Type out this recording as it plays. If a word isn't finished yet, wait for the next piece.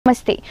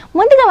నమస్తే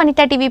ముందుగా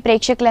వనితా టీవీ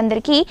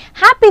ప్రేక్షకులందరికీ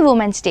హ్యాపీ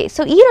ఉమెన్స్ డే.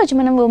 సో ఈ రోజు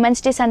మనం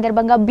ఉమెన్స్ డే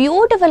సందర్భంగా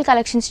బ్యూటిఫుల్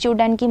కలెక్షన్స్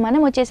చూడడానికి మనం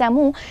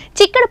వచ్చేసాము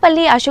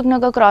చిక్కడపల్లి అశోక్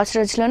నగర్ క్రాస్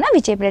రోడ్స్ లోన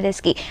విజయ్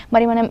బ్రదర్స్ కి.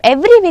 మరి మనం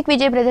ఎవ్రీ వీక్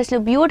విజయ్ బ్రదర్స్ లో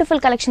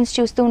బ్యూటిఫుల్ కలెక్షన్స్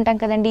చూస్తూ ఉంటాం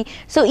కదండి.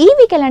 సో ఈ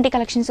వీక్ ఎలాంటి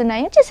కలెక్షన్స్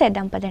ఉన్నాయో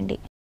చూసేద్దాం పదండి.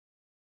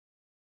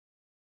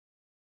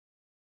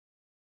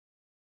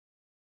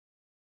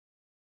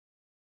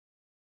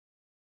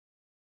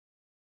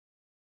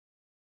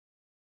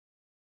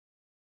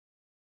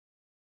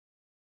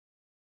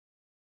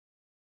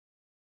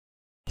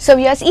 సో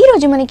వ్యూయర్స్ ఈ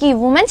రోజు మనకి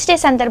ఉమెన్స్ డే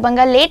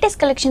సందర్భంగా లేటెస్ట్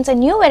కలెక్షన్స్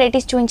న్యూ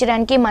వెరైటీస్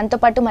చూపించడానికి మనతో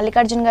పాటు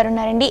మల్లికార్జున్ గారు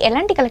ఉన్నారండి.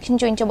 ఎలాంటి కలెక్షన్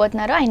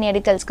చూపించబోతున్నారో ఆయన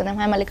అడిగి తెలుసుకుందాం.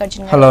 హాయ్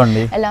మల్లికార్జున్ గారు. హలో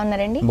అండి. ఎలా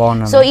ఉన్నారండి?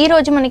 సో ఈ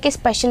రోజు మనకి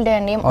స్పెషల్ డే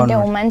అండి, అంటే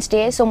ఉమెన్స్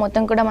డే. సో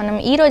మొత్తం కూడా మనం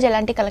ఈ రోజు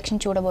ఎలాంటి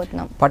కలెక్షన్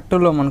చూడబోతున్నాం?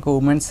 పట్టులో మనకు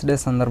ఉమెన్స్ డే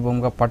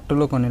సందర్భంగా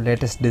పట్టులో కొన్ని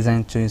లేటెస్ట్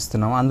డిజైన్స్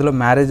చూపిస్తున్నాం. అందులో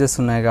మ్యారేజెస్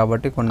ఉన్నాయి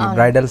కాబట్టి కొన్ని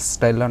బ్రైడల్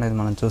స్టైల్లో అనేది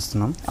మనం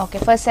చూస్తున్నాం. ఓకే,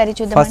 ఫస్ట్ సారీ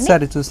చూద్దాం. ఫస్ట్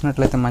సారీ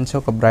చూసినట్లయితే మంచి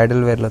ఒక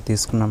బ్రైడల్ వేర్ లో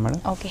తీసుకున్నాం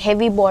మేడం. ఓకే,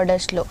 హెవీ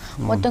బోర్డర్స్ లో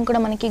మొత్తం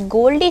కూడా మనకి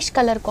గోల్డిష్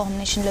కలర్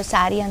కాంబినేషన్ లో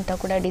శారీ అంతా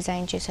కూడా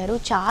డిజైన్ చేశారు.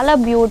 చాలా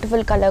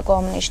బ్యూటిఫుల్ కలర్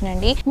కాంబినేషన్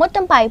అండి.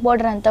 మొత్తం పై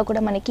బోర్డర్ అంతా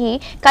కూడా మనకి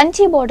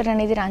కంచి బోర్డర్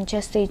అనేది రన్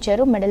చేస్తూ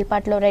ఇచ్చారు. మిడిల్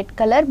పార్ట్ లో red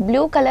colour,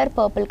 blue colour,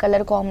 purple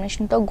colour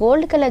combination తో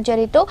గోల్డ్ కలర్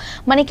జరీతో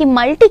మనకి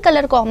మల్టీ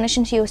కలర్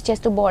కాంబినేషన్స్ యూస్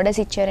చేస్తూ బోర్డర్స్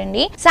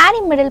ఇచ్చారండి.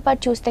 శారీ మిడిల్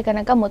పార్ట్ చూస్తే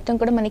కనుక మొత్తం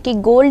కూడా మనకి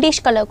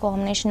గోల్డిష్ కలర్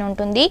కాంబినేషన్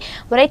ఉంటుంది.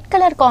 రెడ్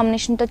కలర్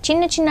కాంబినేషన్ తో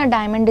చిన్న చిన్న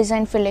డైమండ్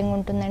డిజైన్ ఫిల్లింగ్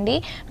ఉంటుందండి.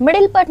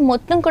 మిడిల్ పార్ట్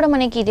మొత్తం కూడా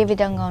మనకి ఇదే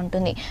విధంగా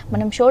ఉంటుంది.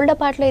 మనం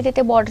షోల్డర్ పార్ట్ లో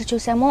ఏదైతే బార్డర్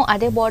చూసామో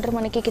అదే బార్డర్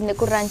మనకి కింద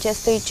కూడా రన్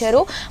చేస్తూ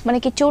ఇచ్చారు.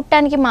 మనకి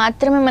చూడటానికి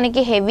మాత్రమే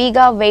మనకి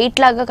హెవీగా వెయిట్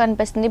లాగా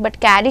కనిపిస్తుంది, బట్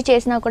క్యారీ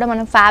చేసినా కూడా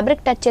మనం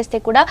ఫ్యాబ్రిక్ టచ్ చేస్తే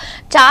కూడా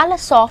చాలా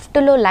సాఫ్ట్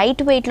లో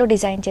లైట్ వెయిట్ లో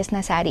డిజైన్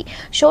చేసిన శారీ.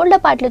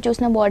 షోల్డర్ పార్ట్ లో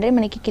చూసిన బార్డర్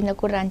మనకి కింద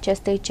కూడా రన్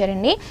చేస్తూ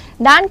ఇచ్చారండి.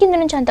 దాని కింద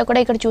నుంచి అంతా కూడా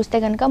ఇక్కడ చూస్తే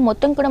కనుక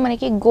మొత్తం కూడా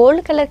మనకి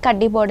గోల్డ్ కలర్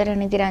కడ్డీ బార్డర్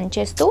అనేది రన్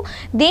చేస్తూ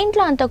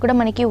దీంట్లో అంతా కూడా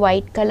మనకి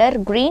white colour,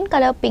 green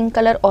colour, pink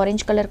colour,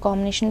 orange colour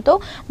combination తో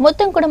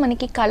మొత్తం కూడా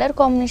మనకి కలర్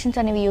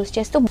కాంబినేషన్స్ అనేవి యూస్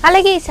చేస్తూ,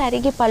 అలాగే ఈ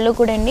శారీకి పళ్ళు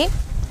కూడా అండి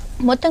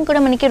మొత్తం కూడా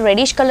మనకి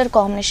రెడిష్ కలర్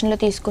కాంబినేషన్లో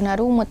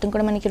తీసుకున్నారు. మొత్తం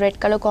కూడా మనకి రెడ్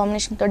కలర్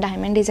కాంబినేషన్తో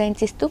డైమండ్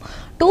డిజైన్స్ ఇస్తూ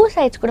టూ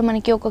సైడ్స్ కూడా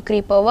మనకి ఒక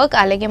క్రీపర్ వర్క్,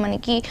 అలాగే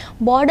మనకి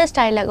బార్డర్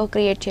స్టైల్ లాగా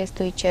క్రియేట్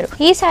చేస్తూ ఇచ్చారు.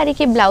 ఈ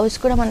శారీకి బ్లౌజ్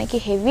కూడా మనకి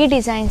హెవీ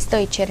డిజైన్స్తో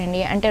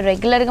ఇచ్చారండి. అంటే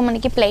రెగ్యులర్గా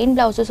మనకి ప్లెయిన్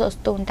బ్లౌజెస్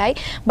వస్తూ ఉంటాయి,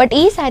 బట్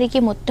ఈ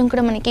శారీకి మొత్తం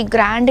కూడా మనకి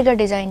గ్రాండ్గా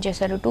డిజైన్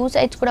చేశారు. టూ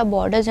సైడ్స్ కూడా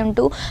బార్డర్స్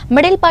ఉంటూ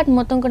మిడిల్ పార్ట్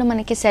మొత్తం కూడా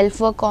మనకి సెల్ఫ్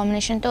వర్క్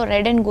కాంబినేషన్తో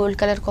రెడ్ అండ్ గోల్డ్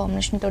కలర్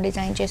కాంబినేషన్తో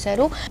డిజైన్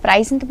చేశారు.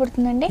 ప్రైస్ ఎంత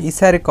పడుతుందండి? ఈ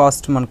శారీ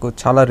కాస్ట్ మనకు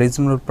చాలా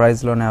రీజనబుల్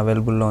ప్రైస్లోనే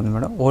అవైలబుల్లో ఉంది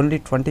మేడం. ఓన్లీ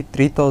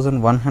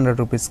 23,100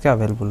 రూపీస్కి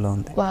అవైలబుల్లో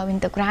ఉంది. వావ్,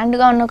 ఇంత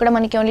గ్రాండ్గా ఉన్నా కూడా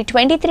మనకి ఓన్లీ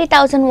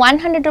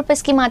 23,100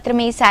 రూపీస్కి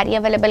మాత్రమే ఈ శారీ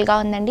అవైలబుల్గా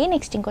ఉందండి.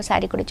 నెక్స్ట్ ఇంకో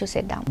శారీ కూడా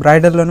చూసేద్దాం.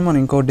 బ్రైడల్లోనే మనం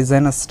ఇంకో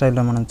డిజైనర్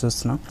స్టైల్లో మనం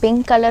చూస్తున్నాం.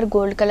 పింక్ కలర్,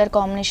 గోల్డ్ కలర్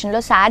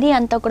కాంబినేషన్లో శారీ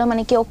అంతా కూడా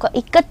మనకి ఒక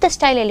ఇక్కత్త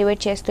స్టైల్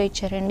ఎలివేట్ చేస్తూ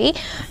ఇచ్చారండి.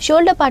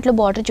 షోల్డర్ పార్ట్లో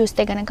బార్డర్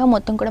చూస్తే కనుక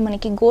మొత్తం కూడా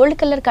మనకి గోల్డ్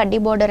కలర్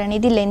కడ్డీ బార్డర్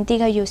అనేది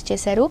లెంతీగా యూస్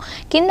చేశారు.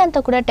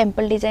 కిందంతా కూడా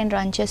టెంపుల్ డిజైన్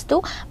రన్ చేస్తూ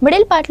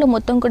మిడిల్ పార్ట్లో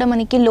మొత్తం కూడా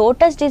మనకి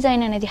లోటస్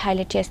డిజైన్ అనేది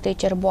హైలైట్ చేస్తూ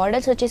ఇచ్చారు.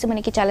 బార్డర్స్ వచ్చేసి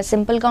మనకి చాలా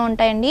సింపుల్గా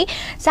ఉంటాయండి.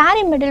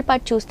 శారీ మిడిల్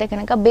పార్ట్ చూస్తే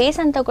కనుక బేస్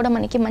అంతా కూడా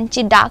మనకి మంచి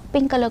dark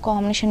pink colour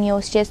combination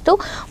use చేస్తూ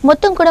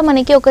మొత్తం కూడా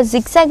మనకి ఒక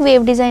జిగ్జాగ్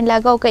వేవ్ డిజైన్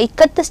లాగా ఒక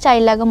ఇక్కత్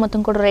స్టైల్ లాగా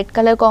మొత్తం కూడా రెడ్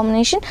కలర్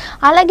కాంబినేషన్,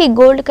 అలాగే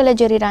గోల్డ్ కలర్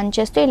జరీ రన్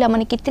చేస్తూ ఇలా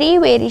మనకి 3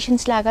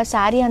 వేరియేషన్స్ లాగా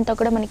శారీ అంతా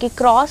కూడా మనకి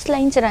క్రాస్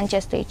లైన్స్ రన్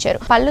చేస్తూ ఇచ్చారు.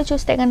 పళ్ళు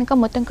చూస్తే కనుక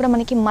మొత్తం కూడా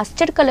మనకి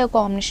మస్టర్డ్ కలర్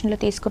కాంబినేషన్ లో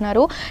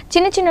తీసుకున్నారు.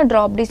 చిన్న చిన్న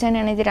డ్రాప్ డిజైన్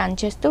అనేది రన్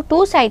చేస్తూ టూ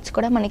సైడ్స్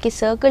కూడా మనకి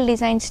సర్కిల్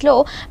డిజైన్స్ లో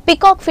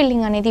పికాక్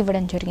ఫిల్లింగ్ అనేది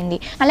ఇవ్వడం జరిగింది.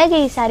 అలాగే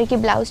ఈ శారీకి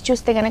బ్లౌజ్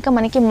చూస్తే కనుక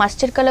మనకి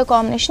మస్టర్డ్ కలర్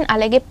కాంబినేషన్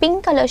అలాగే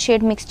పింక్ కలర్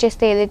షేడ్ మిక్స్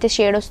చేస్తే ఏదైతే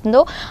షేడ్ వస్తుందో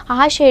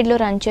ఆ షేడ్ లో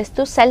రన్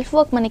చేస్తూ సెల్ఫ్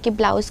వర్క్ మనకి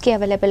బ్లౌజ్ కి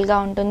అవైలబుల్ గా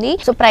ఉంటుంది.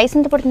 సో ప్రైస్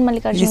ఎంత పడుతుంది మళ్ళీ?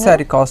 ఈ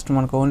సారీ కాస్ట్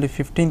మనకు ఓన్లీ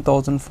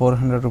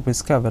 15,400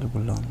 రూపీస్ కి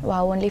అవైలబుల్ లో ఉంది.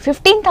 వావ్, ఓన్లీ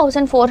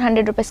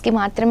 15,400 రూపీస్ కి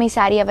మాత్రమే ఈ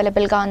సారీ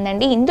అవైలబుల్ గా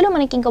ఉందండి. ఇందులో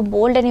మనకి ఇంకా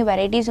బోల్డ్ అనే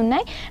వెరైటీస్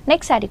ఉన్నాయి.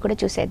 నెక్స్ట్ సారీ కూడా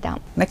చూసేద్దాం.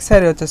 నెక్స్ట్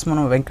సారీ వచ్చేసి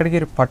మనం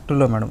వెంకటగిరి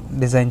పట్టులో మేడం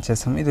డిజైన్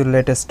చేసాం. ఇది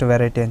లేటెస్ట్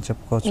వెరైటీ అని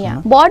చెప్పుకోవచ్చు.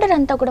 బార్డర్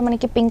అంతా కూడా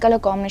మనకి పింక్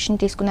కలర్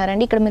కాంబినేషన్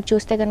తీసుకున్నారండి. ఇక్కడ మీరు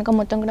చూస్తే కనుక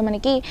మొత్తం కూడా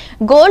మనకి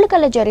గోల్డ్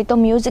కలర్ జరీతో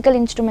మ్యూజికల్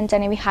ఇన్స్ట్రుమెంట్స్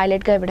అనేవి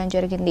హైలైట్ గా ఇవ్వడం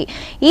జరిగింది.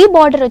 ఈ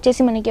బార్డర్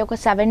వచ్చేసి మనకి ఒక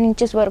 7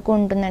 ఇంచెస్ వరకు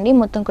ఉంటుందండి.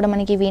 మొత్తం కూడా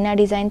మనకి వీణా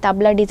design,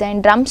 tabla design,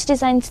 drums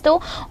designs తో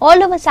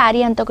ఆల్ ఓవర్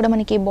శారీ అంతా కూడా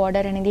మనకి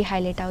బార్డర్ అనేది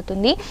హైలైట్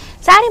అవుతుంది.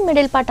 శారీ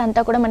మిడిల్ పార్ట్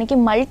అంతా కూడా మనకి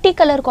మల్టీ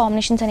కలర్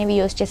కాంబినేషన్స్ అనేవి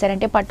యూస్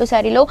చేశారంటే పట్టు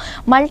శారీలో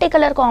మల్టీ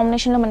కలర్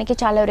కాంబినేషన్ లో మనకి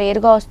చాలా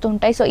రేర్ గా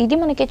వస్తుంటాయి. సో ఇది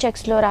మనకి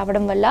చెక్స్ లో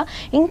రావడం వల్ల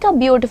ఇంకా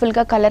బ్యూటిఫుల్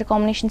గా కలర్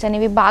కాంబినేషన్స్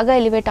అనేవి బాగా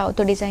ఎలివేట్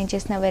అవుతూ డిజైన్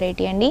చేసిన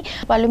వెరైటీ అండి.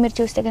 వాళ్ళు మీరు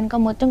చూస్తే కనుక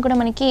మొత్తం కూడా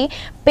మనకి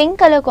pink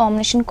colour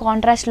combination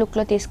contrast look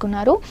లో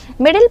తీసుకున్నారు.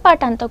 మిడిల్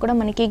పార్ట్ అంతా కూడా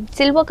మనకి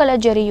సిల్వర్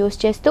కలర్ జరీ యూస్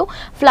చేస్తూ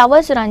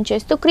ఫ్లవర్స్ రన్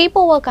చేస్తూ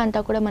క్రీపో వర్క్ అంతా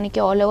కూడా మనకి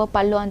ఆల్ ఓవర్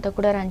పళ్ళు అంతా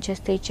కూడా రన్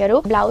చేస్తూ ఇచ్చారు.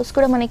 బ్లౌజ్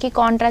కూడా మనకి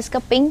కాంట్రాస్ట్ గా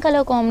పింక్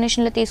కలర్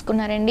కాంబినేషన్ లో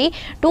తీసుకున్నారండి.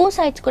 టూ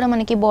సైడ్స్ కూడా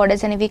మనకి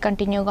బార్డర్స్ అనేవి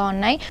కంటిన్యూగా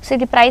ఉన్నాయి. సో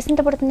ఇది ప్రైస్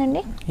ఎంత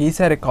పడుతుందండి? ఈ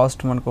సారీ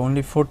కాస్ట్ మనకు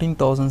ఓన్లీ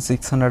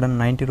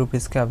 14,690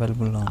 రూపీస్ కి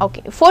అవైలబుల్ ఉంది.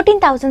 ఓకే,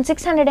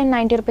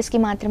 14,690 రూపీస్ కి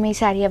మాత్రమే ఈ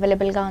సారీ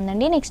అవైలబుల్ గా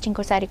ఉందండి. నెక్స్ట్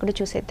ఇంకో సారీ కూడా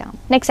చూసేద్దాం.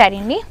 నెక్స్ట్ సారీ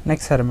అండి.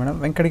 నెక్స్ట్ సారీ మేడం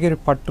వెంకటగిరి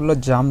పట్టులో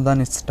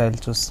జామ్దాని స్టైల్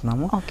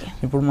చూస్తున్నాము.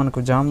 ఇప్పుడు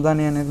మనకు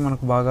జామ్దాని అనేది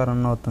మనకు బాగా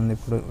రన్ అవుతుంది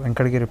ఇప్పుడు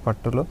వెంకటగిరి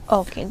పట్టులో.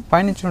 ఓకే,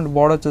 పైన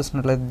బార్డర్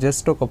చూసినట్లయితే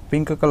జస్ట్ ఒక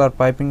పింక్ కలర్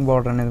పైపింగ్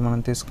బార్డర్ అనేది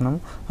మనం తీసుకున్నాం.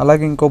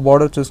 అలాగే ఇంకో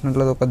బార్డర్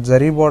చూసినట్లయితే ఒక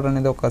జరీ బార్డర్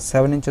అనేది ఒక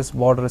 7 ఇంచెస్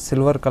బార్డర్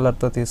సిల్వర్ కలర్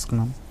తో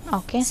తీసుకున్నాం.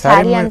 ఓకే,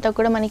 శారీ అంతా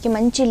కూడా మనకి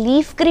మంచి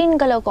లీఫ్ గ్రీన్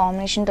కలర్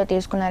కాంబినేషన్ తో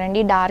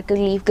తీసుకున్నారండి, dark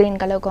leaf green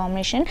colour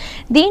combination.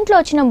 దీంట్లో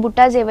వచ్చిన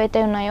బుట్టాస్ ఏవైతే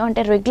ఉన్నాయో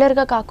అంటే రెగ్యులర్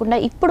గా కాకుండా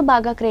ఇప్పుడు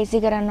బాగా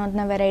క్రేజీగా రన్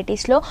అవుతున్న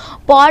వెరైటీస్ లో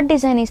పాట్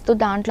డిజైన్ ఇస్తూ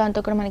దాంట్లో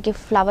అంతా కూడా మనకి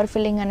ఫ్లవర్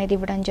ఫిల్లింగ్ అనేది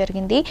ఇవ్వడం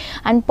జరిగింది.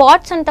 అండ్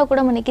పాట్స్ అంతా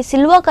కూడా మనకి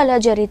సిల్వర్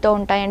కలర్ జరీతో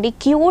ఉంటాయండి.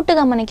 క్యూట్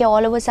గా మనకి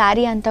ఆల్ ఓవర్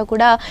శారీ అంతా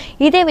కూడా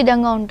ఇదే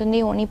విధంగా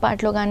ఉంటుంది, ఓనీ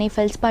పార్ట్ లో కానీ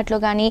ఫెల్స్ పార్ట్ లో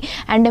కానీ.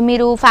 అండ్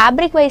మీరు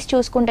ఫ్యాబ్రిక్ వైజ్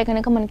చూసుకుంటే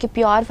కనుక మనకి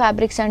ప్యూర్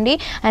ఫ్యాబ్రిక్స్ అండి,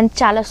 అండ్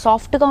చాలా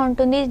సాఫ్ట్ గా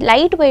ఉంటుంది,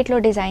 లైట్ వెయిట్ లో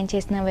డిజైన్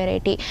చేసిన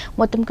వెరైటీ.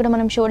 మొత్తం కూడా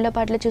మనం షోల్డర్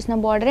పార్ట్ లో చూసిన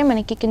బార్డరే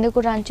మనకి కింద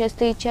కూడా రన్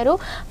చేస్తూ ఇచ్చారు.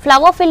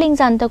 ఫ్లవర్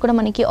ఫిల్లింగ్స్ అంతా కూడా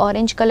మనకి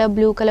orange colour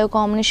blue colour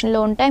combination లో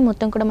ఉంటాయి.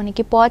 మొత్తం కూడా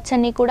మనకి పాట్స్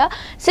అన్ని కూడా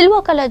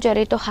సిల్వర్ కలర్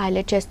జరీతో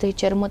హైలైట్ చేస్తూ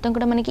ఇచ్చారు. మొత్తం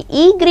కూడా మనకి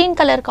ఈ గ్రీన్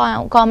కలర్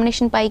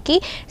కాంబినేషన్ పైకి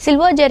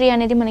సిల్వర్ జరీ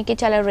అనేది మనకి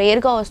చాలా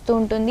రేర్ గా వస్తూ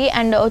ఉంటుంది.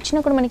 అండ్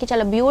వచ్చిన కూడా మనకి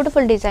చాలా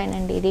బ్యూటిఫుల్ డిజైన్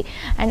అండి ఇది.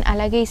 అండ్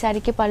అలాగే ఈ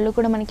సారీకి పళ్ళు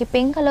కూడా మనకి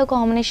పింక్ కలర్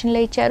కాంబినేషన్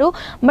లో ఇచ్చారు.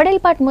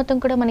 మిడిల్ పార్ట్ మొత్తం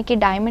కూడా మనకి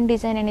డైమండ్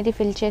డిజైన్ అనేది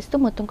ఫిల్ చేస్తూ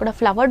మొత్తం కూడా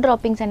ఫ్లవర్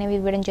డ్రాపింగ్స్ అనేవి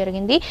ఇవ్వడం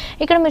జరిగింది.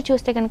 ఇక్కడ మీరు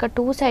చూస్తే కనుక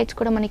 2 సైడ్స్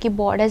కూడా మనకి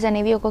బార్డర్స్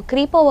అనేవి ఒక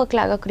క్రీపర్ వర్క్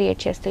లాగా క్రియేట్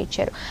చేస్తూ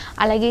ఇచ్చారు.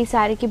 అలాగే ఈ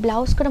సారీకి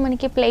బ్లౌజ్ కూడా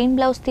మనకి ప్లెయిన్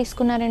బ్లౌజ్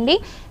తీసుకున్నారండి.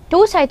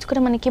 2 సైడ్స్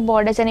కూడా మనకి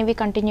బార్డర్స్ అనేవి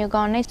కంటిన్యూగా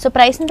ఉన్నాయి. సో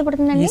ప్రైస్ ఎంత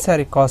పడుతుందండి? ఈ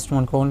సారీ కాస్ట్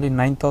మనకు ఓన్లీ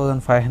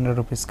 9500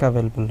 రూపీస్ కి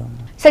అవైలబుల్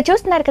ఉంది. సో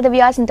చూస్తున్నారు కదా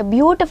వ్యూయర్స్, ఇంత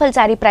బ్యూటిఫుల్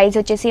సారీ ప్రైస్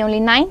వచ్చేసి ఓన్లీ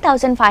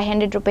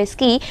 9500 రూపీస్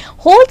కి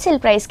హోల్సేల్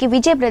ప్రైస్ కి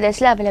విజయ్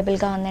బ్రదర్స్ లో అవైలబుల్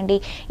గా ఉందండి.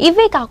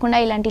 ఇవే కాకుండా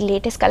ఇలాంటి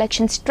లేటెస్ట్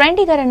కలెక్షన్స్,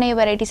 ట్రెండీగా రన్ అయ్యే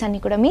వెరైటీస్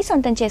అన్ని కూడా మీ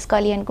సొంతం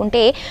చేసుకోవాలి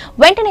అనుకుంటే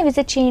వెంటనే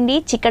విజిట్ చేయండి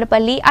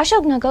చిక్కడపల్లి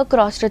అశోక్ నగర్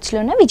క్రాస్ రోడ్స్ లో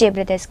ఉన్న విజయ్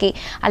బ్రదర్స్ కి.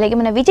 అలాగే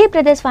మన విజయ్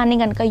బ్రదర్స్ వారిని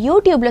కనుక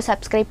యూట్యూబ్ లో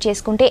సబ్స్క్రైబ్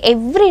చేసుకుంటే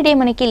ఎవ్రీడే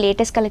మనకి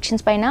లేటెస్ట్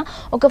కలెక్షన్స్ పైన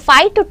ఒక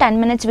 5 to 10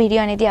 minutes వీడియో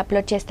అనేది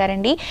అప్లోడ్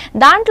చేస్తారండి.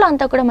 దాంట్లో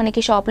అంతా కూడా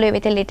మనకి షాప్లో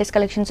ఏవైతే లేటెస్ట్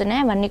కలెక్షన్స్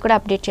ఉన్నాయో అవన్నీ కూడా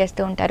అప్డేట్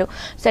చేస్తూ ఉంటారు.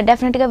 సో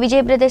డెఫినెట్గా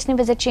విజయ్ బ్రదర్స్ని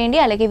విజిట్ చేయండి,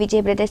 అలాగే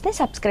విజయ్ బ్రదర్స్ని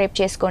సబ్స్క్రైబ్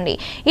చేసుకోండి.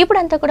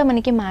 ఇప్పుడంతా కూడా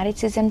మనకి మ్యారేజ్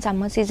సీజన్,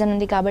 సమ్మర్ సీజన్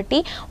ఉంది కాబట్టి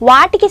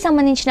వాటికి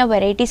సంబంధించిన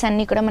వెరైటీస్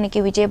అన్నీ కూడా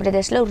మనకి విజయ్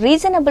బ్రదర్స్లో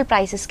రీజనబుల్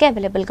ప్రైసెస్కి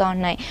అవైలబుల్గా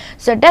ఉన్నాయి.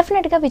 సో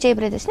డెఫినెట్గా విజయ్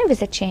బ్రదర్స్ని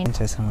విజిట్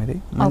చేయండి. ఇది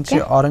మంచి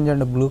ఆరెంజ్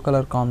అండ్ బ్లూ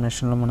కలర్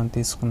కాంబినేషన్లో మనం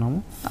తీసుకున్నాము.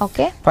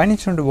 ఓకే,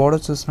 పైన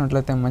బోర్డర్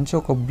చూసినట్లయితే మంచి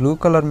ఒక బ్లూ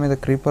కలర్ మీద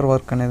క్రీపర్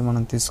వర్క్ అనేది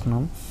మనం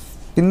తీసుకున్నాం.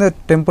 కింద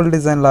టెంపుల్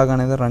డిజైన్ లాగా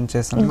అనేది రన్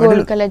చేసాం,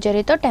 గోల్డ్ కలర్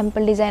జరీతో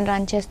టెంపుల్ డిజైన్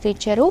రన్ చేస్తూ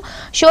ఇచ్చారు.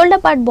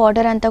 షోల్డర్ పార్ట్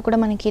బార్డర్ అంతా కూడా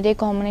మనకి ఇదే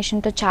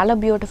కాంబినేషన్ తో చాలా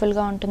బ్యూటిఫుల్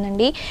గా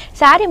ఉంటుందండి.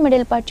 శారీ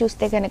మిడిల్ పార్ట్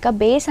చూస్తే కనుక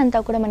బేస్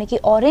అంతా కూడా మనకి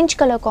ఆరెంజ్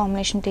కలర్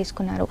కాంబినేషన్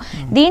తీసుకున్నారు.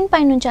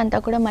 దీనిపై నుంచి అంతా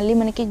కూడా మళ్ళీ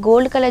మనకి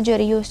గోల్డ్ కలర్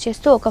జరీ యూస్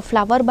చేస్తూ ఒక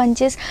ఫ్లవర్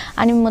బంచెస్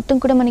అని మొత్తం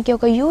కూడా మనకి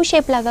ఒక యూ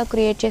షేప్ లాగా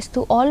క్రియేట్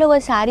చేస్తూ ఆల్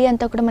ఓవర్ శారీ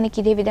అంతా కూడా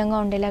మనకి ఇదే విధంగా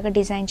ఉండేలాగా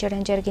డిజైన్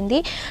చేయడం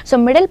జరిగింది. సో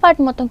మిడిల్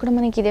పార్ట్ మొత్తం కూడా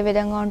మనకి ఇదే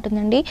విధంగా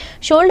ఉంటుందండి.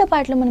 షోల్డర్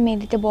పార్ట్ లో మనం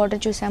ఏదైతే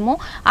బార్డర్ చూసామో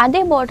అదే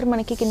బార్డర్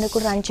మనకి కింద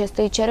కూడా రన్ చేస్తూ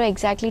ఇచ్చారు.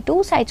 ఎగ్జాక్ట్లీ 2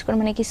 సైడ్స్ కూడా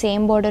మనకి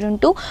సేమ్ బార్డర్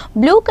ఉంటూ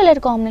బ్లూ కలర్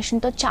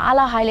కాంబినేషన్ తో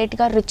చాలా హైలైట్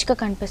గా రిచ్ గా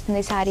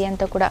కనిపిస్తుంది శారీ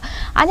అంతా కూడా.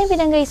 అదే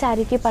విధంగా ఈ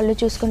శారీకి పళ్ళు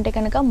చూసుకుంటే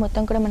కనుక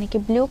మొత్తం కూడా మనకి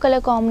బ్లూ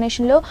కలర్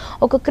కాంబినేషన్ లో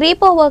ఒక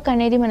క్రీపర్ వర్క్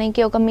అనేది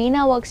మనకి ఒక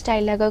మీనా వర్క్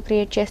స్టైల్ లాగా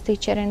క్రియేట్ చేస్తూ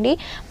ఇచ్చారండి.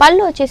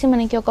 పళ్ళు వచ్చేసి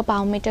మనకి ఒక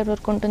 1/2 మీటర్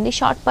వరకు ఉంటుంది,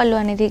 షార్ట్ పళ్ళు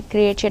అనేది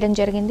క్రియేట్ చేయడం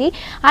జరిగింది.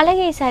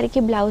 అలాగే ఈ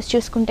శారీకి బ్లౌజ్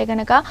చూసుకుంటే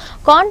కనుక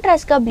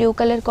కాంట్రాస్ట్ గా బ్లూ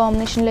కలర్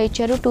కాంబినేషన్ లో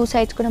ఇచ్చారు. 2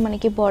 సైడ్స్ కూడా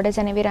మనకి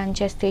బార్డర్స్ అనేవి రన్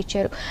చేస్తూ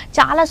ఇచ్చారు.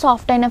 చాలా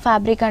సాఫ్ట్ అయిన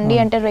ఫ్యాబ్రిక్ అండి,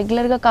 అంటే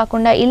రెగ్యులర్ గా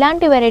కాకుండా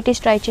ఇలాంటి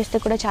వెరైటీస్ ట్రై చేస్తే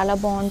కూడా చాలా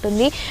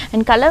బాగుంటుంది.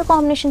 అండ్ కలర్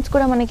కాంబినేషన్స్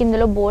కూడా మనకి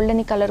ఇందులో బోల్డ్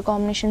అని కలర్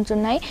కాంబినేషన్స్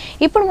ఉన్నాయి.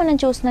 ఇప్పుడు మనం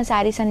చూసిన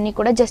శారీస్ అన్ని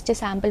కూడా జస్ట్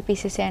శాంపుల్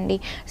పీసెస్ అండి.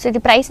 సో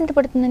ఇది ప్రైస్ ఎంత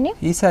పడుతుందండి?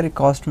 ఈ సారీ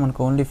కాస్ట్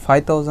మనకు ఓన్లీ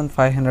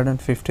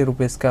 5550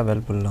 రూపీస్ కి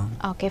అవైలబుల్ లో ఉంది.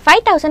 ఓకే,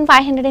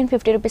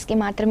 5550 రూపీస్ కి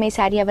మాత్రమే ఈ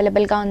సారీ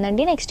అవైలబుల్ గా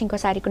ఉందండి. నెక్స్ట్ ఇంకో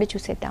సారీ కూడా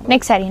చూసేద్దాం.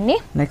 నెక్స్ట్ సారీ అండి,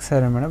 next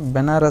sorry madam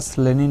Banaras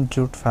linen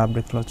jute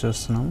fabric లో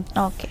చూస్తున్నాం.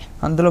 ఓకే,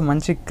 అందులో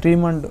మంచి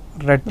cream and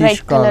red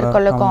colour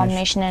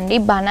combination అండి.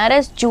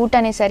 బనారస్ జూట్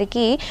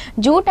అనేసరికి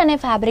జూట్ అనే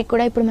ఫ్యాబ్రిక్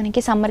కూడా ఇప్పుడు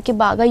మనకి సమ్మర్ కి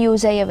బాగా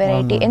యూజ్ అయ్యే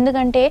వెరైటీ.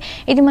 ఎందుకంటే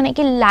ఇది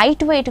మనకి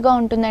లైట్ వెయిట్ గా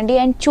ఉంటుందండి,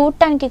 అండ్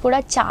చూడటానికి కూడా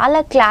చాలా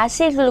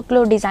క్లాసీ లుక్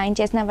లో డిజైన్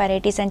చేసిన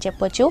వెరైటీస్ అని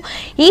చెప్పొచ్చు.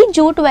 ఈ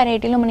జూట్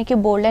వెరైటీలో మనకి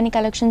బోల్డ్ అని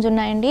కలెక్షన్స్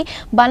ఉన్నాయండి.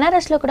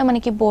 బనారస్ లో కూడా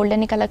మనకి బోల్డ్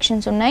అని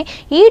కలెక్షన్స్ ఉన్నాయి.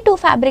 ఈ 2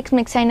 ఫ్యాబ్రిక్స్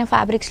మిక్స్ అయిన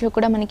ఫ్యాబ్రిక్స్ లో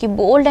కూడా మనకి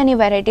బోల్డ్ అని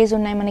వెరైటీస్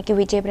ఉన్నాయి మనకి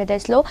విజయ్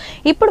బ్రదర్స్ లో.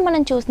 ఇప్పుడు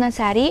మనం చూసిన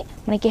శారీ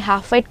మనకి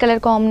హాఫ్ వైట్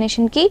కలర్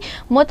కాంబినేషన్ కి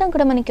మొత్తం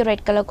కూడా మనకి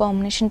రెడ్ కలర్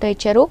కాంబినేషన్ తో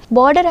ఇచ్చారు.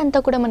 బార్డర్ అంతా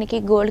కూడా మనకి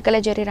గోల్డ్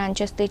కలర్ జరీ రన్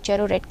చేస్తూ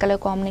ఇచ్చారు రెడ్ కలర్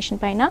కాంబినేషన్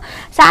పైన.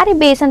 శారీ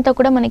బేస్ అంతా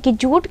కూడా మనకి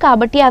జూట్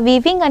కాబట్టి ఆ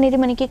వీవింగ్ అనేది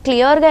మనకి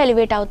క్లియర్ గా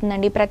ఎలివేట్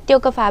అవుతుందండి. ప్రతి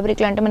ఒక్క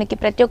ఫ్యాబ్రిక్ లో అంటే మనకి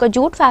ప్రతి ఒక్క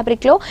జూట్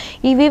ఫ్యాబ్రిక్ లో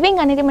ఈ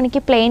వీవింగ్ అనేది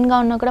మనకి ప్లెయిన్ గా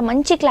ఉన్నా కూడా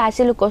మంచి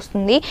క్లాసీ లుక్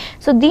వస్తుంది.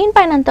 సో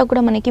దీనిపైన అంతా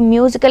కూడా మనకి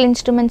మ్యూజికల్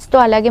ఇన్స్ట్రుమెంట్స్ తో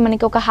అలాగే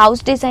మనకి ఒక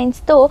హౌస్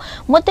డిజైన్స్ తో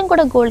మొత్తం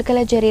కూడా గోల్డ్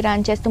కలర్ జరీ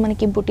రన్ చేస్తూ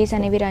మనకి బుటీస్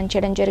అనేవి రన్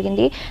చేయడం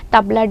జరిగింది.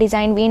 తబ్లా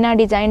డిజైన్, వీణా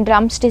design,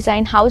 drums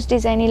design, house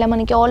design ఇలా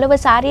మనకి ఆల్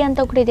ఓవర్ శారీ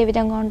అంతా కూడా ఇదే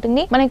విధంగా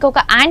ఉంటుంది. మనకి ఒక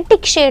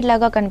యాంటిక్ షేడ్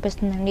లాగా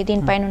కనిపిస్తుందండి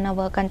దీనిపైన దీనిపైన ఉన్న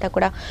వర్క్ అంతా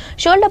కూడా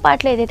షోల్డర్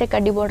పార్ట్లో ఏదైతే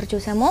కడ్డీ బార్డర్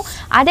చూసామో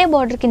అదే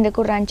బార్డర్ కింద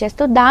కూడా రన్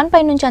చేస్తూ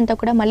దానిపై నుంచి అంతా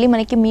కూడా మళ్ళీ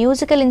మనకి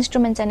మ్యూజికల్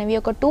ఇన్స్ట్రుమెంట్స్ అనేవి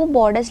ఒక 2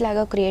 బార్డర్స్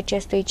లాగా క్రియేట్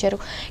చేస్తూ ఇచ్చారు.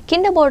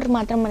 కింద బార్డర్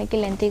మాత్రం మనకి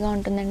లెంతీగా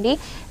ఉంటుందండి.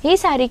 ఈ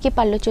శారీకి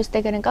పళ్ళు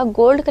చూస్తే కనుక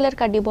గోల్డ్ కలర్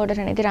కడ్డీ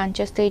బార్డర్ అనేది రన్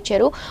చేస్తూ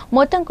ఇచ్చారు.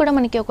 మొత్తం కూడా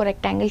మనకి ఒక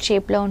రెక్టాంగిల్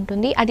షేప్లో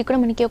ఉంటుంది. అది కూడా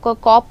మనకి ఒక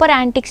కాపర్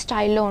యాంటిక్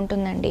స్టైల్లో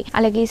ఉంటుందండి.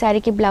 అలాగే ఈ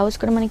శారీకి బ్లౌజ్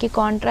కూడా మనకి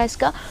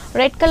కాంట్రాస్ట్గా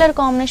రెడ్ కలర్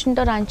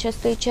కాంబినేషన్తో రన్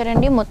చేస్తూ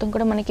ఇచ్చారండి. మొత్తం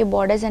కూడా మనకి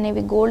బార్డర్స్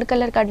అనేవి గోల్డ్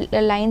కలర్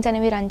లైన్స్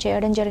అనేవి రన్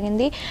చేయడం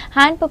జరిగింది.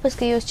 హ్యాండ్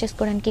పర్పస్కి యూస్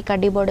చేసుకోవడానికి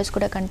కడ్డీ బార్డర్స్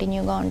కూడా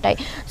కంటిన్యూగా ఉంటాయి.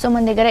 సో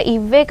మన దగ్గర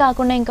ఇవే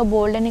కాకుండా ఇంకా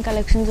బోల్డ్ అనే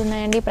కలెక్షన్స్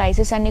ఉన్నాయండి.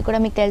 ప్రైసెస్ అన్నీ కూడా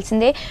మీకు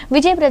తెలిసిందే.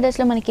 విజయ్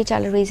బ్రదర్స్లో మనకి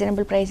చాలా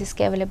రీజనబుల్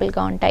ప్రైసెస్కి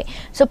అవైలబుల్గా ఉంటాయి.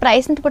 సో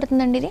ప్రైస్ ఎంత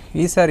పడుతుందండి ఇది?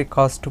 ఈ సారీ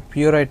కాస్ట్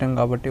ప్యూర్ ఐటమ్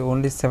కాబట్టి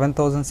ఓన్లీ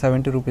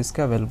 7070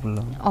 రూపీస్కి అవైలబుల్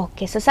ఉంది.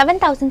 ఓకే, సో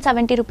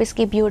 7070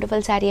 రూపీస్కి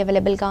బ్యూటిఫుల్ శారీ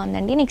అవైలబుల్గా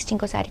ఉందండి. నెక్స్ట్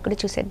ఇంకో శారీ కూడా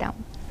చూసేద్దాం.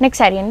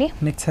 నెక్స్ట్ శారీ అండి.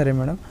 నెక్స్ట్ శారీ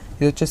మేడం,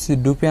 ఇది వచ్చేసి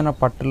డూపియానా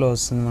పట్టులో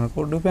వస్తుంది.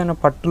 మనకు డూపియానా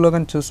పట్టులో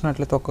కానీ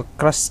చూసినట్లయితే ఒక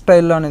క్రష్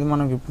స్టైల్లో అనేది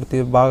మనకి ఇప్పుడు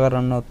బాగా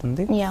రన్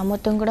అవుతుంది.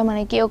 మొత్తం కూడా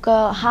మనకి ఒక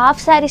హాఫ్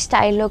శారీ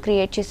స్టైల్లో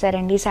క్రియేట్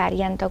చేశారండి. ఈ శారీ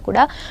అంతా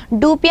కూడా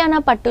డూపియానా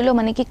పట్టులో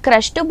మనకి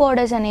క్రష్డ్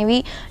బార్డర్స్ అనేవి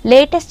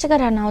లేటెస్ట్గా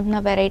రన్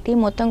అవుతున్న వెరైటీ.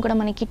 మొత్తం కూడా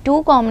మనకి 2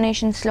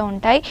 కాంబినేషన్స్లో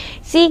ఉంటాయి.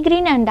 Sea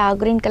green and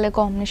dark green colour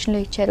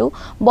కాంబినేషన్లో ఇచ్చారు.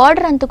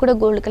 బార్డర్ అంతా కూడా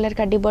గోల్డ్ కలర్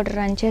కడ్డీ బార్డర్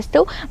రన్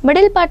చేస్తూ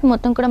మిడిల్ పార్ట్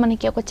మొత్తం కూడా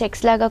మనకి ఒక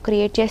చెక్స్ లాగా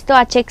క్రియేట్ చేస్తూ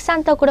ఆ చెక్స్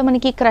అంతా కూడా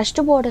మనకి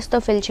క్రష్డ్ బార్డర్స్తో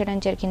ఫిల్ చేయడం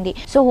జరిగింది.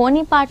 సో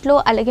ఓనీ పార్ట్లో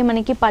అలాగే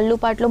మనకి పళ్ళు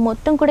పార్ట్లో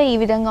మొత్తం కూడా ఈ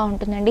విధంగా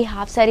ఉంటుందండి.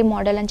 హాఫ్ శారీ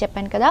మోడల్ అని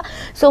చెప్పాను కదా.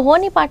 సో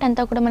ఓనీ పార్ట్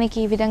అంతా కూడా మనకి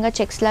ఈ విధంగా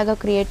చెక్స్ లాగా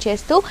క్రియేట్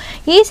చేస్తూ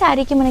ఈ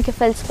శారీకి మనకి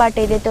ఫిల్స్ పార్ట్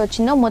ఏదైతే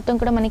వచ్చిందో మొత్తం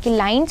కూడా మనకి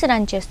లైన్స్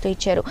రన్ చేస్తూ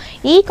ఇచ్చారు.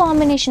 ఈ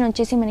కాంబినేషన్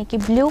వచ్చేసి మనకి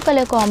బ్లూ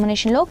కలర్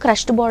కాంబినేషన్లో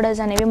క్రష్డ్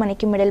బార్డర్స్ అనేవి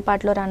మనకి మిడిల్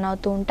పార్ట్లో రన్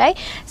అవుతూ ఉంటాయి.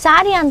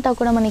 శారీ అంతా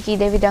కూడా మనకి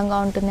ఇదే విధంగా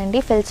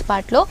ఉంటుందండి ఫిల్స్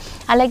పార్ట్లో.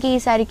 అలాగే ఈ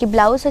శారీకి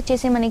బ్లౌజ్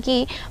వచ్చేసి మనకి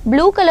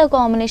బ్లూ కలర్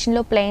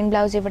కాంబినేషన్లో ప్లెయిన్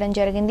బ్లౌజ్ ఇవ్వడం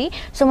జరిగింది.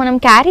 సో మనం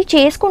క్యారీ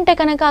చేసుకుంటే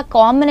కనుక ఆ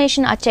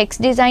కాంబినేషన్, ఆ చెక్స్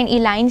డిజైన్, ఈ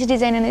లైన్స్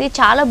డిజైన్ అనేది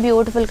చాలా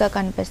బ్యూటిఫుల్గా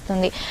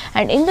కనిపిస్తుంది.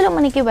 అండ్ ఇందులో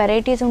మనకి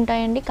వెరైటీస్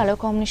ఉంటాయండి, కలర్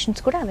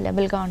కాంబినేషన్స్ కూడా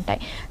అవైలబుల్గా ఉంటాయి.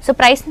 సో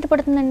ప్రైస్ ఎంత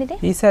పడుతుందండి ఇది?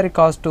 ఈ సారీ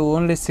కాస్ట్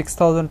ఓన్లీ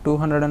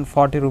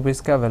 6240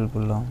 రూపీస్కి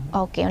అవైలబుల్లో.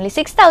 ఓకే, ఓన్లీ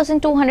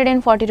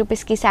 6240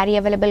 రూపీస్కి శారీ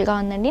అవైలబుల్గా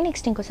ఉందండి.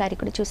 నెక్స్ట్ ఇంకో శారీ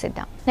కూడా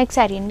చూసేద్దాం. నెక్స్ట్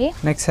శారీ అండి.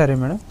 Next sari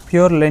madam,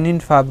 pure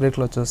linen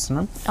ఫ్యాబ్రిక్లో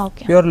చూస్తున్నాం.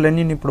 ఓకే, ప్యూర్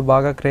లెనిన్ ఇప్పుడు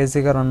బాగా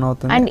క్రేజీగా రన్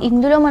అవుతుంది. అండ్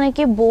ఇందులో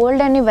మనకి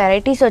బోల్డ్ అనే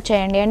వెరైటీస్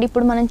వచ్చాయండి. అండ్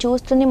ఇప్పుడు మనం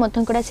చూస్తుంది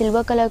మొత్తం కూడా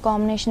సిల్వర్ కలర్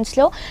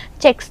కాంబినేషన్స్లో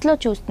చెక్స్లో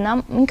చూస్తున్నాం.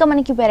 ఇంకా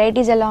మనకి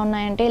వెరైటీస్ ఎలా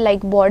ఉన్నాయంటే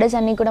లైక్ బార్డర్స్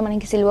అన్నీ కూడా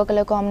మనకి సిల్వర్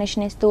కలర్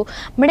కాంబినేషన్ ఇస్తూ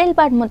మిడిల్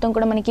పార్ట్ మొత్తం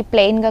కూడా మనకి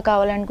ప్లెయిన్గా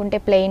కావాలనుకుంటే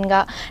ప్లెయిన్గా,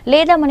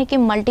 లేదా మనకి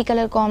మల్టీ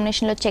కలర్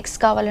కాంబినేషన్లో చెక్స్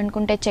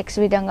కావాలనుకుంటే చెక్స్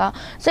విధంగా.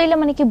 సో ఇలా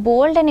మనకి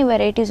బోల్డ్ అనే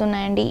వెరైటీస్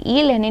ఉన్నాయండి. ఈ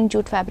లెనిన్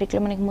జూట్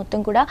ఫ్యాబ్రిక్లో మనకి మొత్తం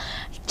కూడా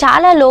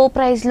చాలా లో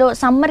ప్రైస్లో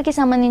సమ్మర్కి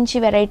సంబంధించి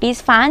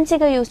వెరైటీస్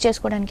ఫ్యాన్సీగా యూస్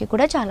చేసుకోవడానికి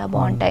కూడా చాలా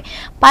బాగుంటాయి.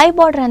 పై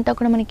బార్డర్ అంతా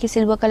కూడా మనకి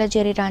సిల్వర్ కలర్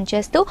జరీ రన్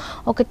చేస్తూ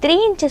ఒక 3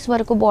 ఇంచెస్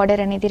వరకు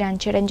బార్డర్ అనేది రన్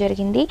చేయడం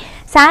జరిగింది.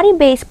 శారీ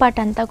బేస్ పార్ట్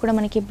అంతా కూడా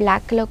మనకి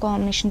బ్లాక్ కలర్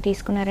కాంబినేషన్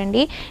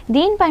తీసుకున్నారండి.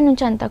 దీనిపై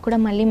నుంచి అంతా కూడా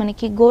మళ్ళీ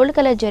మనకి గోల్డ్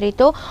కలర్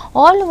జరీతో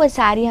ఆల్ ఓవర్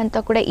శారీ అంతా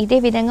కూడా ఇదే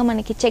విధంగా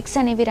మనకి చెక్స్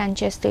అనేవి రన్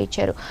చేస్తూ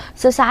ఇచ్చారు.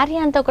 సో శారీ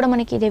అంతా కూడా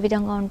మనకి ఇదే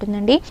విధంగా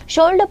ఉంటుందండి.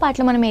 షోల్డర్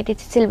పార్ట్లో మనం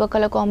ఏదైతే సిల్వర్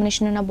కలర్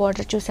కాంబినేషన్ ఉన్న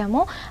బార్డర్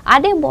చూసామో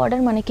అదే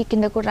బార్డర్ మనకి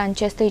కింద కూడా రన్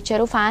చేస్తూ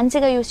ఇచ్చారు.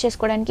 ఫ్యాన్సీగా యూస్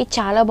చేసుకోవడానికి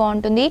చాలా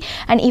బాగుంటుంది.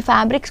 అండ్ ఈ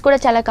ఫ్యాబ్రిక్స్ కూడా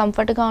చాలా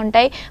కంఫర్ట్గా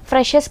ఉంటాయి.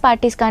 ఫ్రెషర్స్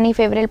పార్టీస్ కానీ,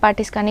 ఫేవరల్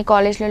పార్టీస్ కానీ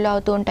కాలేజ్లలో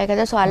అవుతూ ఉంటాయి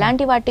కదా. సో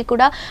అలాంటి వాటికి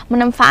కూడా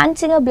మనం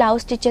ఫ్యాన్సీగా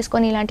బ్లౌజ్ స్టిచ్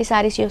చేసుకొని ఇలాంటి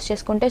శారీస్ యూస్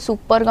చేసుకుంటే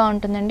సూపర్గా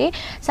ఉంటుందండి.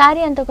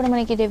 శారీ అంతా కూడా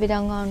మనకి ఇదే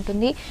విధంగా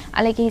ఉంటుంది.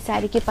 అలాగే ఈ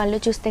శారీకి పళ్ళు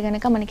చూస్తే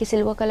కనుక మనకి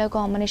సిల్వర్ కలర్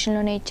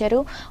కాంబినేషన్లోనే ఇచ్చారు.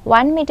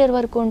 1 మీటర్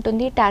వరకు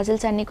ఉంటుంది.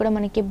 టాజిల్స్ అన్నీ కూడా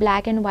మనకి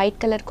బ్లాక్ అండ్ వైట్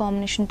కలర్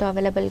కాంబినేషన్తో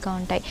అవైలబుల్గా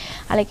ఉంటాయి.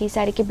 అలాగే ఈ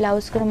శారీకి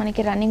బ్లౌజ్ కూడా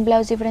మనకి రన్నింగ్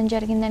బ్లౌజ్ ఇవ్వడం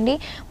జరిగిందండి.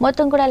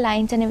 మొత్తం కూడా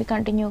లైన్స్ అనేవి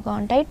కంటిన్యూగా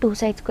ఉంటాయి. 2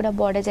 సైడ్స్ కూడా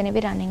బార్డర్స్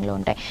అనేవి రన్నింగ్లో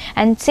ఉంటాయి.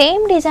 అండ్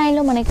సేమ్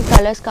డిజైన్లో మనకి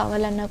కలర్స్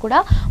కావాలన్నా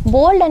కూడా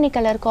బోల్డ్ అనే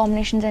కలర్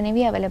కాంబినేషన్స్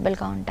అనేవి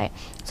అవైలబుల్గా ఉంటాయి.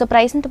 సో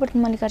ప్రైస్ ఎంత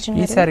పడుతుంది మల్లికార్జున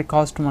గారు? ఈ సారీ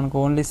కాస్ట్ మనకు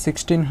ఓన్లీ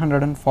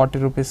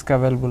 1640 రూపీస్కి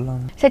అవైలబుల్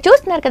ఉంది. సో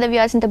చూస్తున్నారు కదా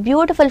వ్యూవర్స్, ఇంత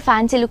beautiful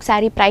fancy look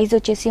sari price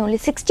వచ్చేసి ఓన్లీ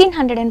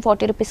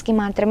 1640 రూపీస్కి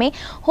మాత్రమే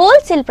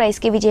హోల్సేల్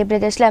ప్రైస్కి విజయ్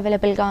బ్రదర్స్లో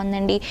అవైలబుల్గా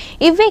ఉందండి.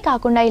 ఇవే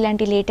కాకుండా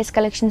ఇలాంటి లేటెస్ట్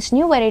కలెక్షన్స్,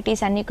 న్యూ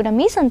వెరైటీస్ అన్నీ కూడా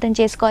మీ సొంతం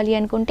చేసుకోవాలి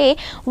అనుకుంటే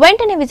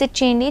వెంటనే విజిట్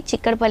చేయండి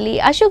చిక్కడపల్లి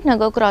అశోక్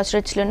నగర్ క్రాస్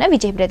రోడ్స్లో ఉన్న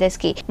విజయ్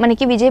బ్రదర్స్కి.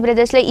 మనకి విజయ్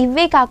బ్రదర్స్లో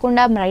ఇవే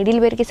కాకుండా బ్రైడల్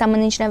వేర్కి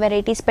సంబంధించిన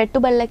వెరైటీస్,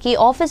 పెట్టుబడులకి,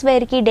 ఆఫీస్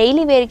వేర్కి,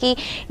 డైలీ వేర్కి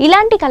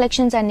ఇలాంటి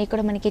కలెక్షన్స్ అన్నీ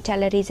కూడా మనకి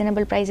చాలా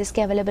రీజనబుల్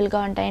ప్రైసెస్కి అవైలబుల్గా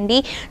ఉంటాయండి.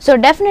 సో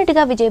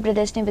డెఫినెట్గా విజయ్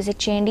బ్రదర్స్ని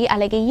విజిట్ చేయండి.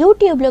 అలాగే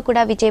యూట్యూబ్లో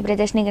కూడా విజయ్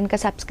బ్రదర్స్ని కనుక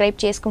సబ్స్క్రైబ్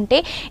చేసుకుంటే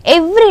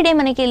ఎవ్రీడే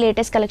మనకి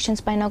లేటెస్ట్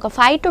కలెక్షన్స్ పైన ఒక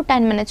 5 to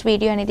 10 minutes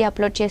వీడియో అనేది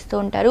అప్లోడ్ చేస్తూ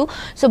ఉంటారు.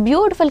 సో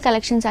బ్యూటిఫుల్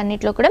కలెక్షన్స్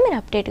అన్నిట్లో కూడా మీరు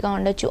అప్డేట్గా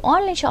ఉండొచ్చు.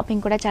 ఆన్లైన్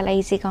షాపింగ్ కూడా చాలా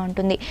ఈజీగా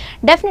ఉంటుంది.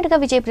 డెఫినెట్గా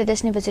విజయ్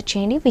బ్రదర్స్ని విజిట్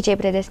చేయండి. విజయ్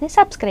బ్రదర్స్ని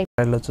సబ్స్క్రైబ్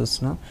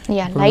చూస్తున్నాం.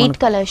 లైట్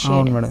కలర్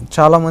షేడ్ మేడం,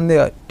 చాలా మంది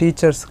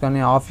టీచర్స్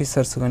కానీ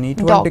ఆఫీసర్స్ కానీ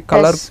ఇటువంటి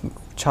కలర్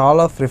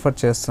చాలా ప్రిఫర్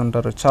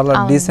చేస్తుంటారు. చాలా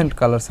డీసెంట్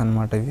కలర్స్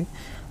అన్నమాట ఇవి.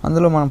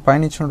 అందులో మనం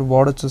పైన ఇచ్చినట్టు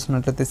బార్డర్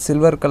చూసినట్లయితే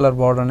సిల్వర్ కలర్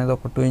బార్డర్ అనేది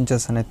ఒక 2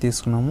 ఇంచెస్ అనేది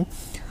తీసుకున్నాము.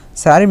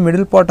 శారీ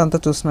మిడిల్ పార్ట్ అంతా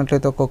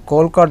చూసినట్లయితే ఒక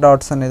కోల్కా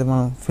డాట్స్ అనేది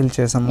మనం ఫిల్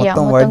చేసాం.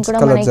 మొత్తం white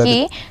colour zari,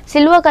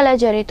 silver colour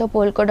జరీతో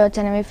పోల్కా డాట్స్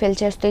అనేవి ఫిల్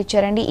చేస్తూ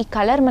ఇచ్చారండి. ఈ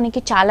కలర్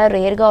మనకి చాలా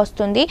రేర్ గా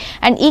వస్తుంది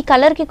అండ్ ఈ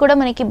కలర్ కి కూడా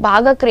మనకి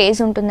బాగా క్రేజ్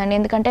ఉంటుందండి.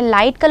 ఎందుకంటే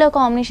లైట్ కలర్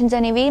కాంబినేషన్స్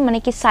అనేవి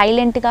మనకి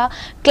సైలెంట్ గా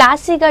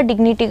క్లాసీగా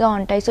డిగ్నిటీగా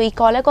ఉంటాయి. సో ఈ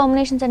కలర్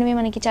కాంబినేషన్స్ అనేవి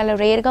మనకి చాలా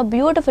రేర్ గా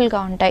బ్యూటిఫుల్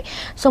గా ఉంటాయి.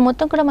 సో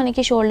మొత్తం కూడా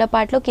మనకి షోల్డర్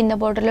పార్ట్ లో కింద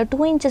బార్డర్ లో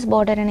 2 ఇంచెస్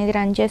బార్డర్ అనేది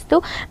రన్ చేస్తూ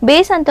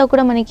బేస్ అంతా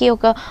కూడా మనకి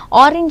ఒక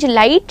ఆరెంజ్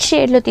లైట్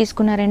షేడ్ లో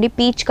తీసుకున్నారండి.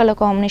 పీచ్ కలర్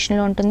కాంబినేషన్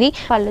లో ఉంటుంది.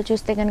 పళ్ళు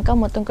చూస్తే కనుక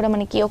మొత్తం కూడా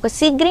మనకి ఒక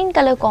సీ గ్రీన్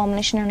కలర్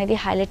కాంబినేషన్ అనేది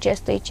హైలైట్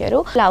చేస్తూ ఇచ్చారు.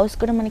 బ్లౌజ్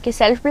కూడా మనకి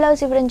సెల్ఫ్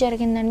బ్లౌజ్ ఇవ్వడం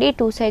జరిగిందండి.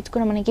 2 సైడ్స్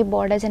కూడా మనకి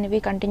బార్డర్స్ అనేవి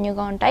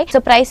కంటిన్యూగా ఉంటాయి. సో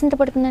ప్రైస్ ఎంత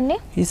పడుతుందండి?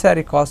 ఈ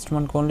సారీ కాస్ట్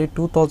మనకు ఓన్లీ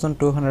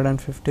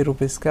 2250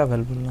 రూపీస్ కి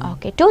అవైలబుల్.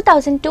 ఓకే,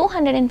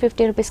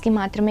 2250 రూపీస్ కి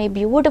మాత్రమే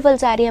బ్యూటిఫుల్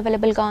సారీ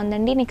అవైలబుల్ గా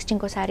ఉందండి. నెక్స్ట్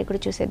ఇంకో సారీ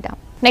కూడా చూసేద్దాం.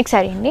 నెక్స్ట్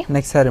సారీ అండి.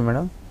 నెక్స్ట్ సారీ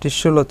మేడం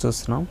టిష్యూలో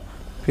చూస్తున్నాం.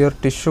 ప్యూర్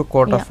టిష్యూ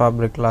కోటా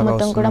ఫ్యాబ్రిక్ లాగా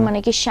మొత్తం కూడా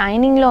మనకి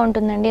షైనింగ్ లో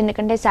ఉంటుందండి.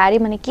 ఎందుకంటే శారీ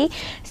మనకి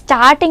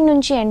స్టార్టింగ్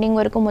నుంచి ఎండింగ్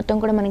వరకు మొత్తం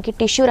కూడా మనకి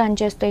టిష్యూ రన్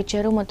చేస్తూ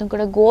ఇచ్చారు. మొత్తం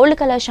కూడా గోల్డ్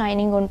కలర్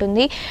షైనింగ్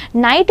ఉంటుంది.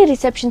 నైట్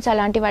రిసెప్షన్స్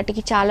అలాంటి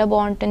వాటికి చాలా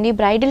బాగుంటుంది.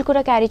 బ్రైడల్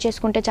కూడా క్యారీ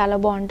చేసుకుంటే చాలా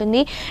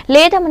బాగుంటుంది.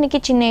 లేదా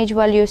మనకి చిన్న ఏజ్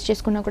వాళ్ళు యూస్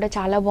చేసుకున్నా కూడా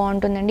చాలా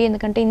బాగుంటుందండి.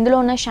 ఎందుకంటే ఇందులో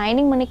ఉన్న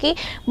షైనింగ్ మనకి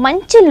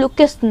మంచి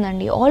లుక్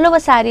ఇస్తుందండి. ఆల్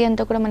ఓవర్ శారీ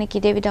అంతా కూడా మనకి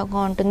ఇదే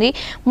విధంగా ఉంటుంది.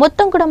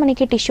 మొత్తం కూడా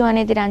మనకి టిష్యూ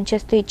అనేది రన్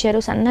చేస్తూ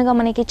ఇచ్చారు. సన్నగా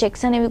మనకి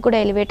చెక్స్ అనేవి కూడా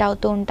ఎలివేట్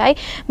అవుతూ ఉంటాయి.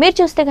 మీరు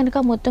చూస్తే కనుక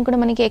మొత్తం కూడా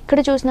మనకి ఎక్కడ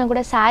చూసినా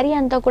కూడా శారీ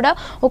అంతా కూడా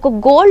ఒక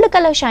గోల్డ్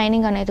కలర్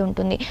షైనింగ్ అనేది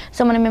ఉంటుంది.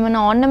 సో మనం ఏమైనా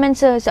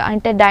ఆర్నమెంట్స్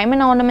అంటే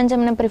డైమండ్ ఆర్నమెంట్స్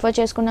ఏమైనా ప్రిఫర్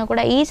చేసుకున్నా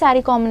కూడా ఈ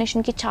శారీ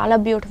కాంబినేషన్కి చాలా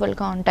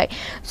బ్యూటిఫుల్గా ఉంటాయి.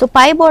 సో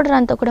పై బార్డర్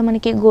అంతా కూడా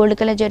మనకి గోల్డ్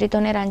కలర్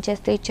జరీతోనే రన్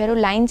చేస్తూ ఇచ్చారు.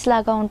 లైన్స్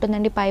లాగా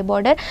ఉంటుందండి పై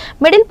బార్డర్.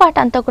 మిడిల్ పార్ట్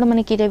అంతా కూడా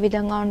మనకి ఇదే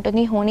విధంగా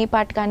ఉంటుంది. హోనీ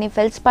పార్ట్ కానీ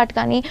ఫెల్స్ పార్ట్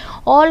కానీ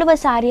ఆల్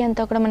ఓవర్ శారీ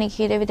అంతా కూడా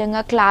మనకి ఇదే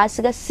విధంగా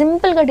క్లాస్గా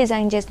సింపుల్గా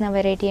డిజైన్ చేసిన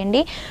వెరైటీ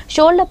అండి.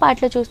 షోల్డర్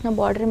పార్ట్లో చూసిన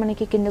బార్డర్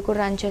మనకి కింద కూడా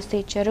రన్ చేస్తూ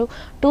ఇచ్చారు.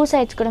 2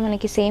 సైడ్స్ కూడా మనకి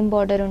సేమ్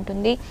బార్డర్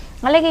ఉంటుంది.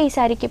 అలాగే ఈ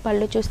శారీకి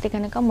పళ్ళు చూస్తే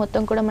కనుక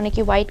మొత్తం కూడా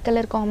మనకి వైట్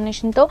కలర్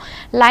కాంబినేషన్తో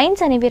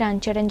లైన్స్ అనేవి రన్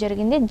చేయడం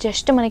జరిగింది.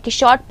 జస్ట్ మనకి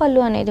షార్ట్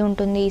పళ్ళు అనేది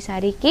ఉంటుంది ఈ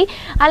శారీకి.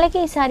 అలాగే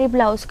ఈ శారీ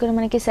బ్లౌజ్ కూడా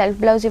మనకి సెల్ఫ్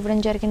బ్లౌజ్ ఇవ్వడం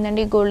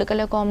జరిగిందండి. గోల్డ్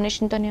కలర్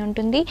కాంబినేషన్తోనే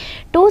ఉంటుంది.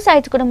 2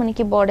 సైడ్స్ కూడా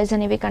మనకి బార్డర్స్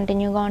అనేవి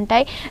కంటిన్యూగా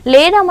ఉంటాయి.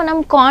 లేదా మనం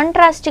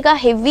కాంట్రాస్ట్గా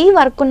హెవీ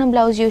వర్క్ ఉన్న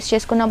బ్లౌజ్ యూస్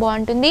చేసుకున్నా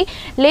బాగుంటుంది.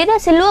 లేదా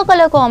సిల్వర్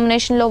కలర్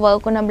కాంబినేషన్లో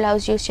వర్క్ ఉన్న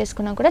బ్లౌజ్ యూస్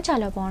చేసుకున్నా కూడా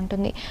చాలా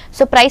బాగుంటుంది.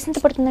 సో ప్రైస్ ఎంత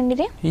పడుతుందండి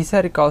ఇది? ఈ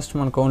శారీ కాస్ట్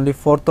మనకు ఓన్లీ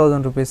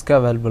 4000 రూపీస్ కి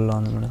అవైలబుల్ లో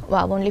ఉంది మేడం.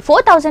 ఓన్లీ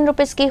 4000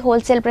 రూపీస్ కి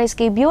హోల్సేల్ ప్రైస్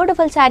కి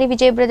బ్యూటిఫుల్ సారీ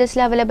విజయ్ బ్రదర్స్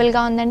లో అవైలబుల్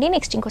గా ఉందండి.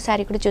 నెక్స్ట్ ఇంకో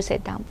సారీ కూడా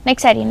చూసేద్దాం.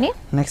 నెక్స్ట్ సారీ అండి.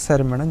 Next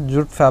sorry madam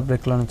jute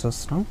fabric లో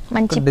చూస్తున్నాం.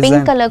 మంచి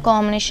పింక్ కలర్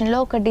కాంబినేషన్ లో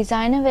ఒక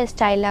డిజైనర్ వేర్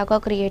స్టైల్ లాగా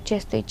క్రియేట్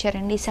చేస్తూ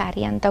ఇచ్చారండి.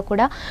 సారీ అంతా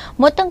కూడా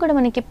మొత్తం కూడా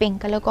మనకి పింక్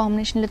కలర్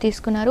కాంబినేషన్ లో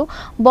తీసుకున్నారు.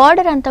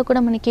 బార్డర్ అంతా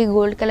కూడా మనకి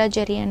గోల్డ్ కలర్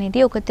జరీ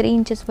అనేది ఒక 3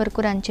 ఇంచెస్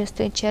వరకు రన్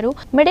చేస్తూ ఇచ్చారు.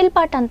 మిడిల్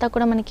పార్ట్ అంతా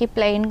కూడా మనకి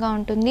ప్లెయిన్ గా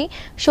ఉంటుంది.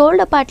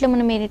 షోల్డర్ పార్ట్ లో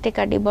మనం ఏదైతే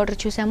కడ్డీ బార్డర్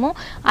చూసామో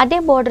అదే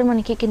బార్డర్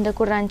మనకి కింద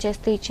కూడా రన్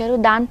చేస్తూ ఇచ్చారు.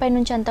 దానిపై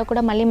నుంచి అంతా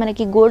కూడా మళ్ళీ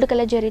మనకి గోల్డ్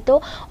కలర్ జరీతో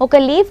ఒక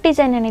లీఫ్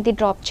డిజైన్ అనేది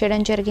డ్రాప్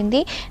చేయడం జరిగింది.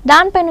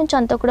 దానిపై నుంచి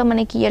అంతా కూడా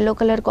మనకి yellow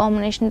కలర్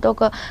కాంబినేషన్తో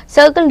ఒక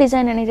సర్కిల్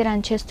డిజైన్ అనేది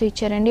రన్ చేస్తూ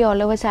ఇచ్చారండి.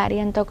 ఆల్ ఓవర్ శారీ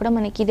అంతా కూడా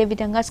మనకి ఇదే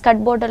విధంగా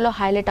స్కర్ట్ బోర్డర్లో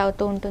హైలైట్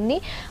అవుతూ ఉంటుంది.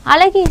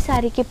 అలాగే ఈ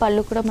శారీకి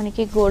పళ్ళు కూడా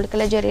మనకి గోల్డ్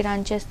కలర్ జరీ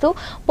రన్ చేస్తూ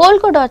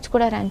పోల్కో డాట్స్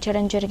కూడా రన్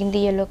చేయడం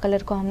జరిగింది yellow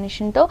కలర్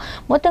కాంబినేషన్తో.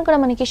 మొత్తం కూడా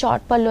మనకి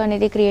షార్ట్ పళ్ళు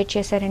అనేది క్రియేట్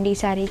చేశారండి ఈ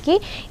శారీకి.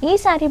 ఈ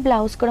శారీ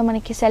బ్లౌజ్ కూడా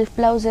మనకి సెల్ఫ్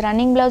బ్లౌజ్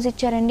రన్నింగ్ బ్లౌజ్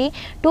ఇచ్చారండి.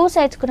 2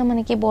 సైడ్స్ కూడా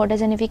మనకి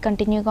బోర్డర్స్ అనేవి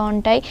కంటిన్యూగా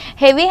ఉంటాయి.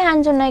 హెవీ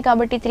హ్యాండ్స్ ఉన్నాయి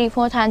కాబట్టి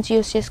 3/4 హ్యాండ్స్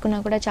యూస్ చేసుకున్నా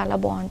కూడా చాలా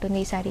బాగుంటుంది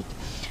ఈ శారీకి.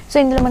 సో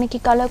ఇందులో మనకి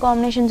కలర్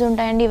కాంబినేషన్స్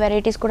ఉంటాయండి.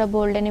 వెరైటీస్ కూడా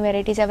బోల్డ్ అని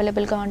వెరైటీస్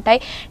అవైలబుల్గా ఉంటాయి.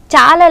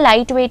 చాలా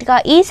లైట్ వెయిట్గా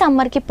ఈ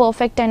సమ్మర్కి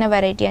పర్ఫెక్ట్ అయిన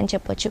వెరైటీ అని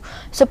చెప్పొచ్చు.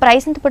 సో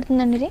ప్రైస్ ఎంత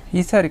పడుతుందండి ఇది?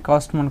 ఈ సారీ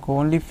కాస్ట్ మనకు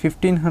ఓన్లీ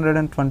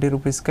 1520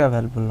 రూపీస్కి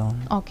అవైలబుల్లో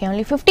ఉంది. ఓకే,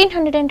 ఓన్లీ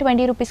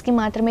 1520 రూపీస్కి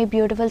మాత్రమే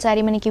బ్యూటిఫుల్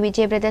సారీ మనకి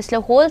విజయ్ బ్రదర్స్లో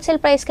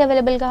హోల్సేల్ ప్రైస్కి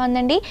అవైలబుల్గా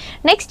ఉందండి.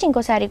 నెక్స్ట్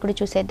ఇంకో సారీ కూడా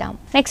చూసేద్దాం.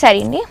 నెక్స్ట్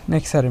సారీ అండి.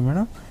 నెక్స్ట్ సారీ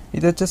మేడం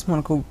ఇది వచ్చేసి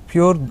మనకు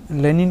ప్యూర్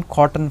లెనిన్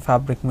కాటన్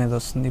ఫ్యాబ్రిక్ మీద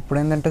వస్తుంది. ఇప్పుడు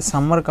ఏంటంటే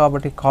సమ్మర్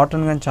కాబట్టి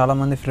కాటన్ కానీ చాలా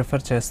మంది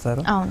ప్రిఫర్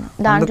చేస్తారు. అవును,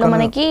 దాంట్లో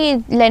మనకి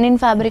లెనిన్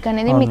ఫ్యాబ్రిక్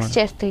అనేది మిక్స్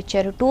చేస్తూ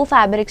ఇచ్చారు. 2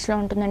 ఫ్యాబ్రిక్స్ లో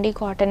ఉంటుందండి,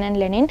 కాటన్ అండ్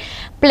లెనిన్.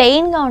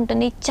 ప్లెయిన్ గా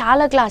ఉంటుంది,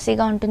 చాలా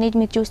క్లాసీగా ఉంటుంది.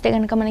 మీరు చూస్తే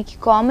కనుక మనకి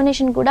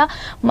కాంబినేషన్ కూడా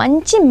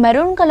మంచి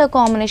మెరూన్ కలర్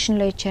కాంబినేషన్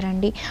లో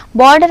ఇచ్చారండి.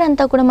 బార్డర్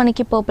అంతా కూడా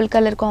మనకి పర్పుల్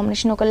కలర్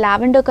కాంబినేషన్, ఒక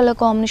లావెండర్ కలర్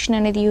కాంబినేషన్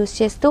అనేది యూస్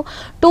చేస్తూ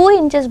 2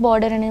 ఇంచెస్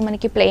బార్డర్ అనేది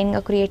మనకి ప్లెయిన్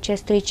గా క్రియేట్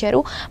చేస్తూ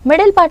ఇచ్చారు.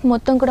 మిడిల్ పార్ట్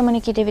మొత్తం కూడా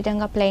మనకి ఇదే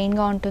విధంగా ప్లెయిన్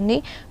గా ఉంటుంది.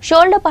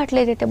 షోల్డర్ పార్ట్లో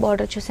ఏదైతే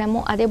బార్డర్ చూసామో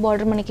అదే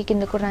బార్డర్ మనకి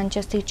కింద కూడా రన్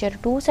చేస్తూ ఇచ్చారు.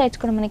 2 సైడ్స్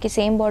కూడా మనకి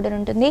సేమ్ బార్డర్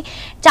ఉంటుంది.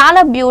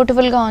 చాలా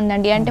బ్యూటిఫుల్ గా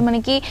ఉందండి. అంటే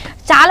మనకి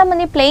చాలా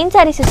మంది ప్లెయిన్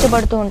శారీస్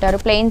ఇష్టపడుతూ ఉంటారు,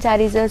 ప్లెయిన్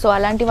శారీస్. సో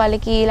అలాంటి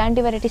వాళ్ళకి ఇలాంటి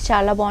వెరైటీస్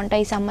చాలా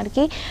బాగుంటాయి సమ్మర్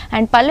కి.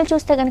 అండ్ పళ్ళు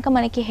చూస్తే కనుక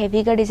మనకి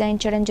హెవీగా డిజైన్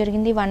చేయడం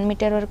జరిగింది. 1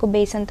 మీటర్ వరకు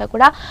బేస్ అంతా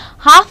కూడా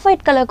half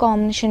white colour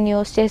combination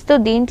use చేస్తూ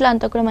దీంట్లో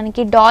అంతా కూడా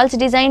మనకి డాల్స్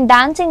డిజైన్,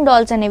 డాన్సింగ్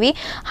డాల్స్ అనేవి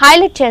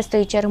హైలైట్ చేస్తూ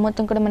ఇచ్చారు.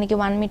 మొత్తం కూడా మనకి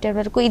 1 మీటర్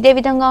వరకు ఇదే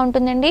విధంగా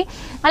ఉంటుందండి.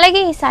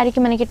 అలాగే ఈ శారీకి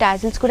మనకి మనకి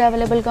టాజిల్స్ కూడా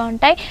అవైలబుల్గా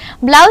ఉంటాయి.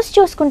 బ్లౌజ్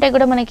చూసుకుంటే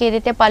కూడా మనకి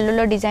ఏదైతే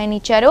పళ్ళులో డిజైన్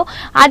ఇచ్చారో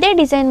అదే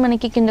డిజైన్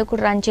మనకి కింద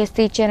కూడా రన్ చేస్తూ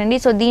ఇచ్చారండి.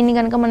 సో దీన్ని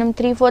కనుక మనం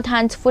 3/4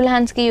 హ్యాండ్స్ ఫుల్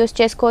హ్యాండ్స్కి యూస్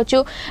చేసుకోవచ్చు,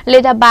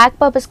 లేదా బ్యాక్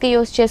పర్పస్కి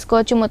యూస్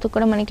చేసుకోవచ్చు. మొత్తం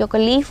కూడా మనకి ఒక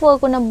లీఫ్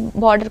వర్క్ ఉన్న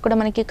బార్డర్ కూడా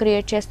మనకి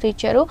క్రియేట్ చేస్తూ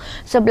ఇచ్చారు.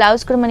 సో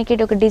బ్లౌజ్ కూడా మనకి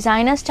ఒక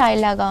డిజైనర్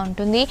స్టైల్ లాగా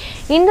ఉంటుంది.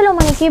 ఇందులో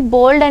మనకి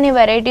బోల్డ్ అనే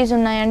వెరైటీస్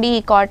ఉన్నాయండి.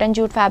 ఈ కాటన్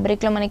జూట్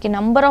ఫ్యాబ్రిక్లో మనకి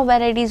నంబర్ ఆఫ్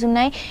వెరైటీస్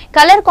ఉన్నాయి.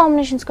 కలర్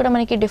కాంబినేషన్స్ కూడా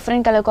మనకి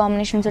డిఫరెంట్ కలర్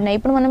కాంబినేషన్స్ ఉన్నాయి.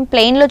 ఇప్పుడు మనం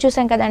ప్లెయిన్లో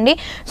చూసాం కదండి.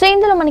 సో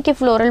ఇందులో మనకి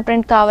ఫ్లోరల్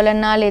ప్రింట్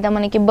కావాలన్నా, లేదా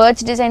మనకి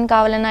బర్డ్స్ డిజైన్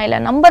కావాలన్నా, ఇలా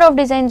నంబర్ ఆఫ్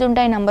డిజైన్స్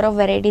ఉంటాయి. నంబర్ ఆఫ్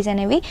వెరైటీస్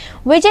అనేవి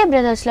విజయ్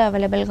బ్రదర్స్లో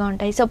అవైలబుల్గా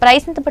ఉంటాయి. సో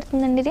ప్రైస్ ఎంత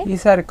పడుతుందండి ఇది? ఈ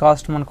సారీ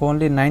కాస్ట్ మనకు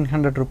ఓన్లీ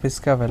 900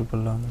 రూపీస్కి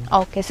అవైలబుల్లో ఉంది.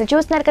 ఓకే, సో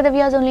చూస్తున్నారు కదా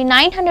వ్యూస్, ఓన్లీ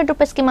 900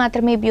 రూపీస్కి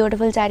మాత్రమే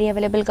బ్యూటిఫుల్ శారీ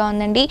అవైలబుల్గా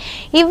ఉందండి.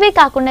 ఇవే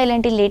కాకుండా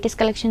ఇలాంటి లేటెస్ట్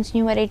కలెక్షన్స్,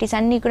 న్యూ వెరైటీస్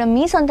అన్నీ కూడా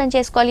మీ సొంతం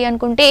చేసుకోవాలి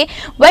అనుకుంటే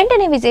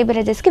వెంటనే విజయ్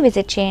బ్రదర్స్కి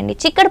విజిట్ చేయండి.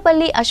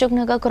 చిక్కడపల్లి, అశోక్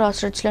నగర్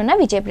క్రాస్ రోడ్స్లో ఉన్న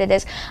విజయ్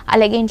బ్రదర్స్.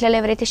 అలాగే ఇంట్లో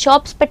ఎవరైతే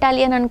షాప్స్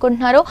పెట్టాలి అని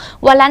అనుకుంటున్నారో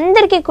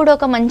వాళ్ళందరికీ కూడా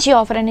ఒక మంచి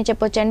ఆఫర్ అని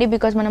చెప్పొచ్చండి.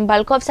 బికాస్ మనం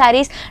bulk of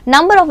saris,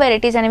 number of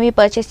varieties అనేవి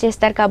పర్చేస్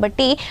చేస్తారు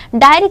కాబట్టి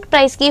డైరెక్ట్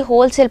ప్రైస్కి,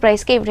 హోల్సేల్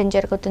ప్రైస్కి ఇవ్వడం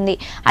జరుగుతుంది.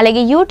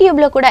 అలాగే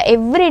యూట్యూబ్లో కూడా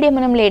ఎవ్రీడే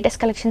మనం లేటెస్ట్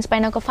కలెక్షన్స్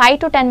పైన ఒక 5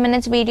 to 10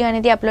 minutes వీడియో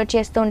అనేది అప్లోడ్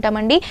చేస్తూ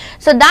ఉంటామండి.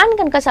 సో దాన్ని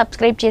కనుక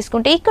సబ్స్క్రైబ్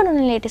చేసుకుంటే ఇక్కడ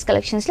ఉన్న లేటెస్ట్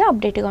కలెక్షన్స్లో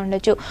అప్డేట్గా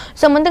ఉండొచ్చు.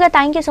 సో ముందుగా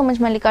thank you so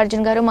much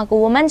Mallikarjun గారు, మాకు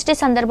ఉమెన్స్ డే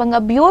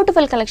సందర్భంగా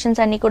బ్యూటిఫుల్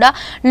కలెక్షన్స్ అన్ని కూడా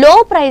లో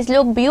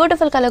ప్రైస్లో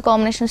beautiful colour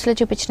కాంబినేషన్స్లో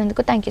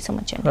చూపించినందుకు thank you so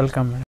much అండి.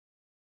 వెల్కమ్.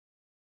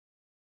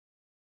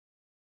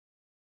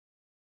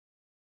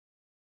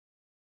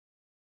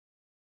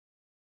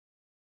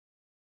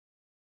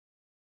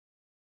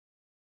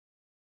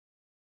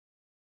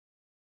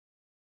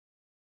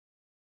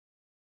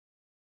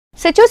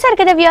 సో చూసారు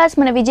కదా వ్యూయర్స్,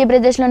 మన విజయ్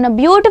బ్రదర్స్లో ఉన్న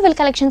beautiful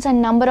collections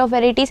and number of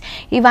varieties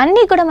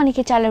ఇవన్నీ కూడా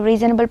మనకి చాలా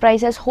రీజనబుల్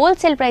ప్రైసెస్,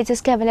 హోల్సేల్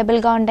ప్రైసెస్కి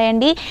అవైలబుల్గా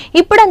ఉంటాయండి.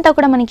 ఇప్పుడంతా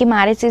కూడా మనకి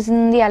మ్యారేజ్ సీజన్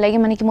ఉంది, అలాగే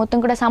మనకి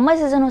మొత్తం కూడా సమ్మర్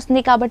సీజన్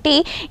వస్తుంది కాబట్టి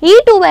ఈ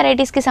 2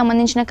 వెరైటీస్కి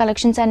సంబంధించిన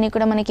కలెక్షన్స్ అన్నీ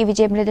కూడా మనకి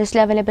విజయ్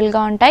బ్రదర్స్లో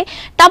అవైలబుల్గా ఉంటాయి.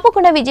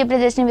 తప్పకుండా విజయ్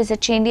బ్రదర్స్ని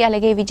విజిట్ చేయండి,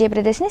 అలాగే విజయ్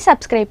బ్రదర్స్ని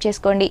సబ్స్క్రైబ్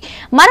చేసుకోండి.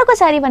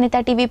 మరొకసారి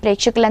వనితా టీవీ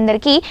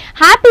ప్రేక్షకులందరికీ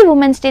హ్యాపీ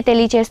ఉమెన్స్ డే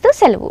తెలియజేస్తూ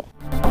సెలవు.